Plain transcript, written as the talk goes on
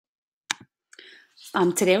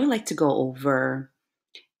Today I would like to go over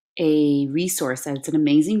a resource. It's an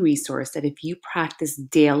amazing resource that if you practice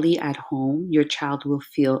daily at home, your child will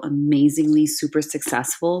feel amazingly super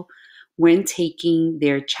successful when taking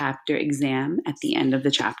their chapter exam at the end of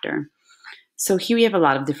the chapter. So here we have a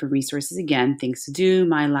lot of different resources. Again, things to do,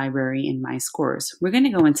 my library, and my scores. We're going to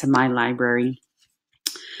go into my library.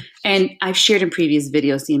 And I've shared in previous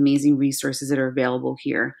videos the amazing resources that are available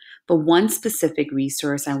here. But one specific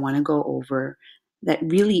resource I want to go over that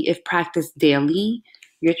really, if practiced daily,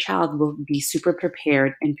 your child will be super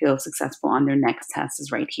prepared and feel successful on their next test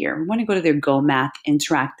is right here. We want to go to their GoMath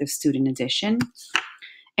Interactive Student Edition.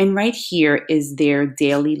 And right here is their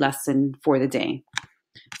daily lesson for the day.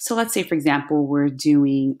 So let's say, for example, we're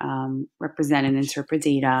doing represent and interpret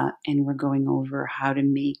data, and we're going over how to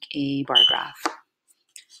make a bar graph.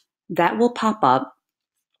 That will pop up.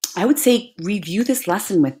 I would say review this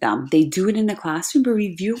lesson with them. They do it in the classroom, but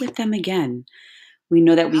review with them again. We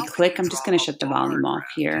know that we click, I'm just going to shut the volume off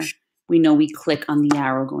here. We know we click on the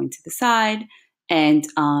arrow going to the side, and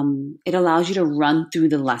it allows you to run through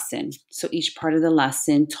the lesson. So each part of the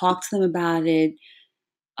lesson, talk to them about it,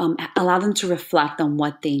 allow them to reflect on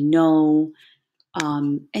what they know,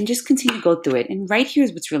 and just continue to go through it. And right here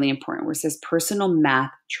is what's really important, where it says personal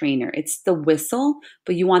math trainer. It's the whistle,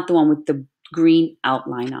 but you want the one with the green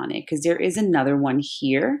outline on it, because there is another one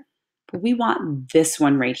here, but we want this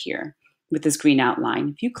one right here with this green outline.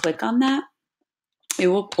 If you click on that, it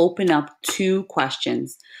will open up two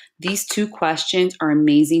questions. These two questions are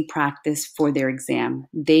amazing practice for their exam.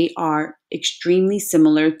 They are extremely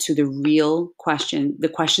similar to the real question, the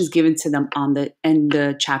questions given to them on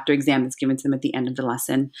the chapter exam that's given to them at the end of the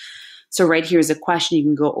lesson. So right here is a question. You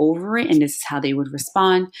can go over it, and this is how they would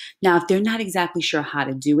respond. Now, if they're not exactly sure how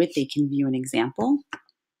to do it, they can view an example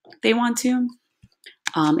if they want to.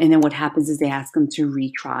 And then what happens is they ask them to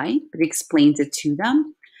retry, but it explains it to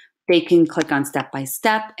them. They can click on step by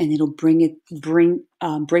step, and it'll break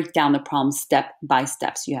down the problem step by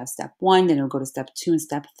step. So you have step 1, then it'll go to step 2 and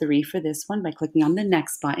step 3 for this one by clicking on the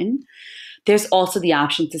next button. There's also the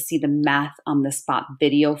option to see the math on the spot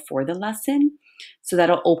video for the lesson. So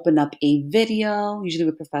that'll open up a video, usually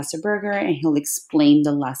with Professor Berger, and he'll explain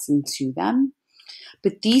the lesson to them.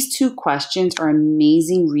 But these two questions are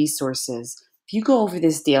amazing resources. If you go over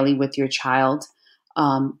this daily with your child,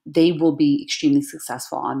 they will be extremely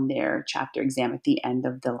successful on their chapter exam at the end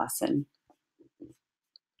of the lesson.